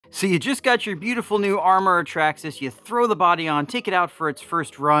So you just got your beautiful new Arrma or Traxxas, you throw the body on, take it out for its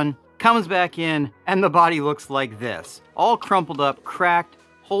first run, comes back in, and the body looks like this. All crumpled up, cracked,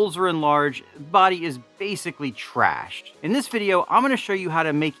 holes are enlarged, body is basically trashed. In this video, I'm gonna show you how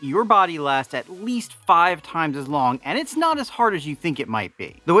to make your body last at least 5 times as long, and it's not as hard as you think it might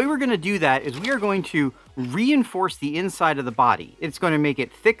be. The way we're gonna do that is we are going to reinforce the inside of the body. It's gonna make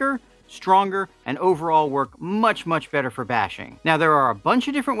it thicker, stronger, and overall work much better for bashing. Now, there are a bunch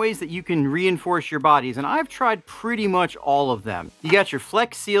of different ways that you can reinforce your bodies, and I've tried pretty much all of them. You got your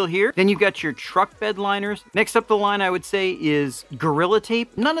Flex Seal here, then you've got your truck bed liners. Next up the line, I would say, is Gorilla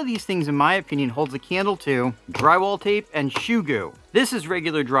Tape. None of these things, in my opinion, holds a candle to drywall tape and shoe goo. This is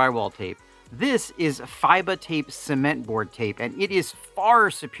regular drywall tape. This is Fiba Tape cement board tape, and it is far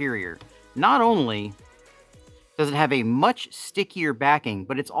superior. Not only does it have a much stickier backing,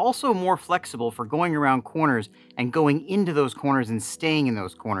 but it's also more flexible for going around corners and going into those corners and staying in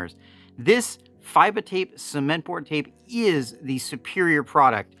those corners. This Fiba Tape cement board tape is the superior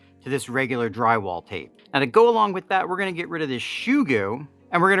product to this regular drywall tape. Now, to go along with that, we're going to get rid of this shoe goo,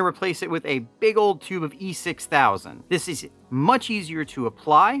 and we're going to replace it with a big old tube of E6000. This is much easier to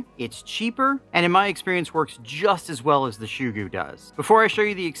apply, it's cheaper, and in my experience works just as well as the shoe goo does. Before I show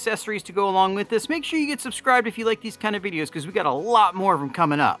you the accessories to go along with this, make sure you get subscribed if you like these kind of videos, because we got a lot more of them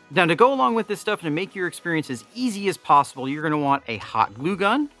coming up. Now, to go along with this stuff and to make your experience as easy as possible, you're going to want a hot glue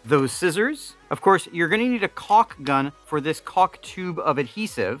gun, those scissors. Of course, you're going to need a caulk gun for this caulk tube of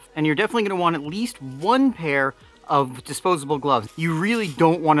adhesive, and you're definitely going to want at least one pair of disposable gloves. You really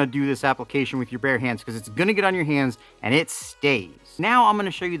don't want to do this application with your bare hands because it's going to get on your hands and it stays. Now I'm going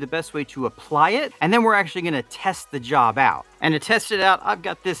to show you the best way to apply it, and then we're actually going to test the job out. And to test it out, I've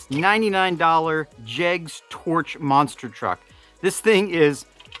got this $99 Jegs Torch monster truck. This thing is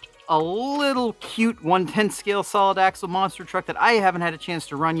a little cute 1/10 scale solid axle monster truck that I haven't had a chance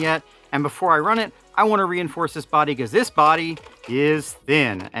to run yet. And before I run it, I want to reinforce this body because this body is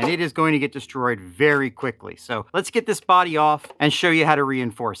thin and it is going to get destroyed very quickly. So let's get this body off and show you how to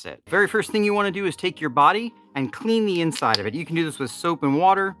reinforce it. Very first thing you want to do is take your body and clean the inside of it. You can do this with soap and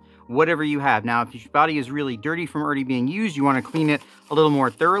water, whatever you have. Now, if your body is really dirty from already being used, you want to clean it a little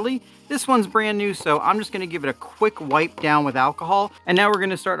more thoroughly. This one's brand new, so I'm just going to give it a quick wipe down with alcohol. And now we're going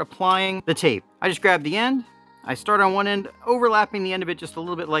to start applying the tape. I just grab the end. I start on one end, overlapping the end of it just a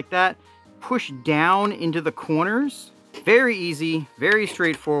little bit like that. Push down into the corners. Very easy, very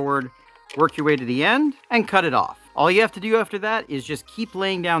straightforward. Work your way to the end and cut it off. All you have to do after that is just keep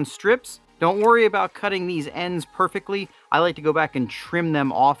laying down strips. Don't worry about cutting these ends perfectly. I like to go back and trim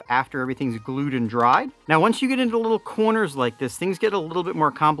them off after everything's glued and dried. Now, once you get into little corners like this, things get a little bit more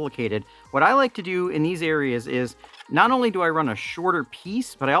complicated. What I like to do in these areas is not only do I run a shorter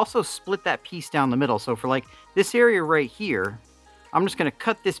piece, but I also split that piece down the middle. So for like this area right here, I'm just going to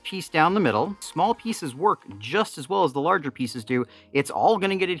cut this piece down the middle. Small pieces work just as well as the larger pieces do. It's all going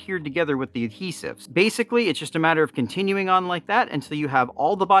to get adhered together with the adhesives. Basically, it's just a matter of continuing on like that until you have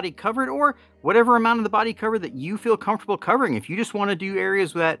all the body covered, or whatever amount of the body covered that you feel comfortable covering. If you just want to do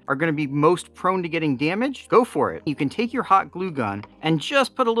areas that are going to be most prone to getting damaged, go for it. You can take your hot glue gun and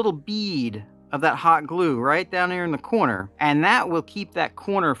just put a little bead of that hot glue right down here in the corner, and that will keep that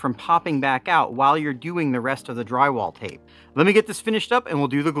corner from popping back out while you're doing the rest of the drywall tape. Let me get this finished up and we'll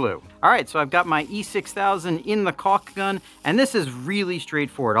do the glue. All right, so I've got my E6000 in the caulk gun, and this is really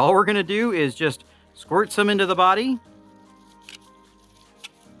straightforward. All we're gonna do is just squirt some into the body,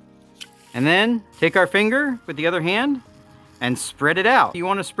 and then take our finger with the other hand and spread it out. You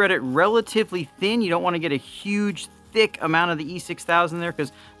wanna spread it relatively thin. You don't wanna get a huge thick amount of the E6000 there,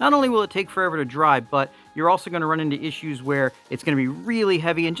 because not only will it take forever to dry, but you're also going to run into issues where it's going to be really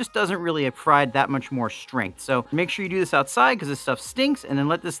heavy and just doesn't really provide that much more strength. So make sure you do this outside because this stuff stinks, and then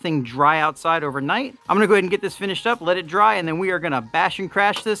let this thing dry outside overnight. I'm going to go ahead and get this finished up, let it dry, and then we are going to bash and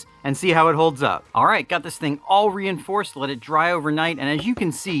crash this and see how it holds up. All right, got this thing all reinforced, let it dry overnight, and as you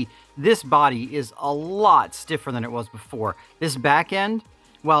can see, this body is a lot stiffer than it was before. This back end,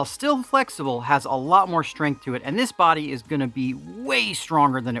 while still flexible, has a lot more strength to it, and this body is going to be way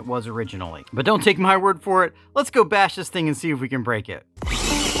stronger than it was originally. But don't take my word for it. Let's go bash this thing and see if we can break it.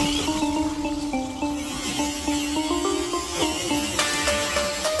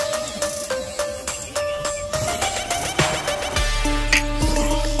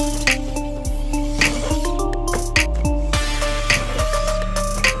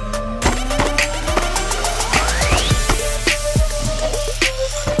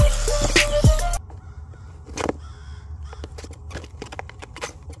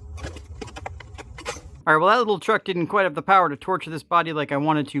 All right, well, that little truck didn't quite have the power to torture this body like I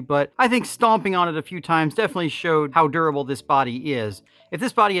wanted to, but I think stomping on it a few times definitely showed how durable this body is. If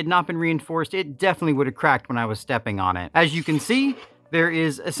this body had not been reinforced, it definitely would have cracked when I was stepping on it. As you can see, there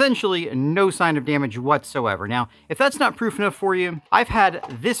is essentially no sign of damage whatsoever. Now, if that's not proof enough for you, I've had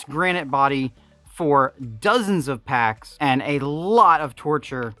this granite body for dozens of packs and a lot of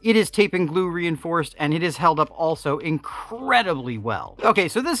torture. It is tape and glue reinforced, and it is held up also incredibly well. Okay,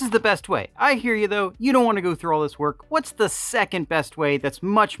 so this is the best way. I hear you though, you don't want to go through all this work. What's the second best way that's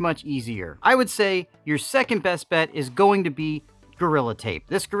much, much easier? I would say your second best bet is going to be Gorilla Tape.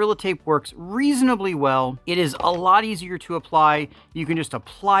 This Gorilla Tape works reasonably well. It is a lot easier to apply. You can just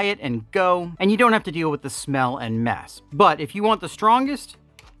apply it and go, and you don't have to deal with the smell and mess. But if you want the strongest,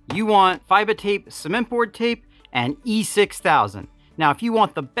 you want fiber tape, cement board tape, and E6000. Now, if you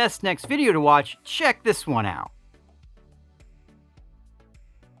want the best next video to watch, check this one out.